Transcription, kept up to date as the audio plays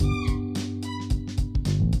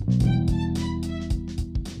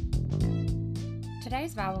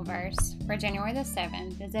Today's Bible verse for January the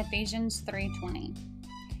 7th is Ephesians 3:20.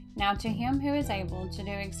 Now to him who is able to do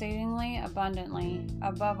exceedingly abundantly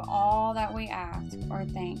above all that we ask or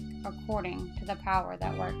think, according to the power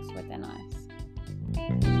that works within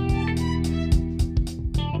us.